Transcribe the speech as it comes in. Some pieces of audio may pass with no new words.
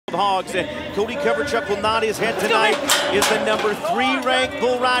Hogs. Cody Coverchuk will nod his head tonight. Is the number 3 ranked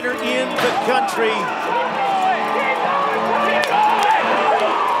bull rider in the country.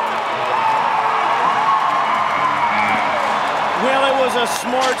 Well, it was a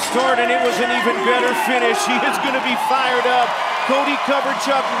smart start, and it was an even better finish. He is going to be fired up. Cody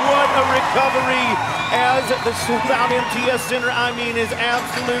Coverchuk, what a recovery as the sold-out MTS Center, is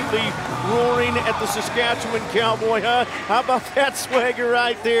absolutely roaring at the Saskatchewan Cowboy, huh? How about that swagger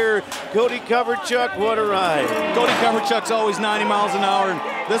right there? Cody Coverchuk, what a ride. Cody Coverchuk's always 90 miles an hour, and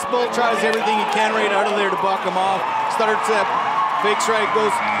this bull tries everything he can right out of there to buck him off. Starts up, fakes right,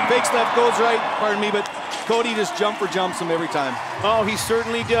 goes, fakes left, goes right, pardon me, but Cody just jumps him every time. Oh, he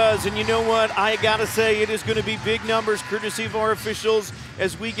certainly does. And you know what? I gotta say, it is going to be big numbers courtesy of our officials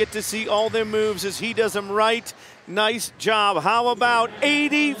as we get to see all them moves as he does them right. Nice job. How about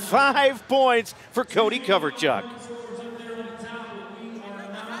 85 points for Cody Coverchuk?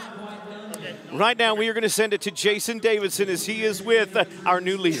 Right now, we are going to send it to Jason Davidson as he is with our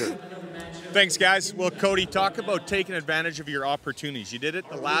new leader. Thanks, guys. Well, Cody, talk about taking advantage of your opportunities. You did it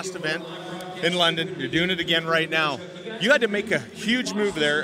the last event in London. You're doing it again right now. You had to make a huge move there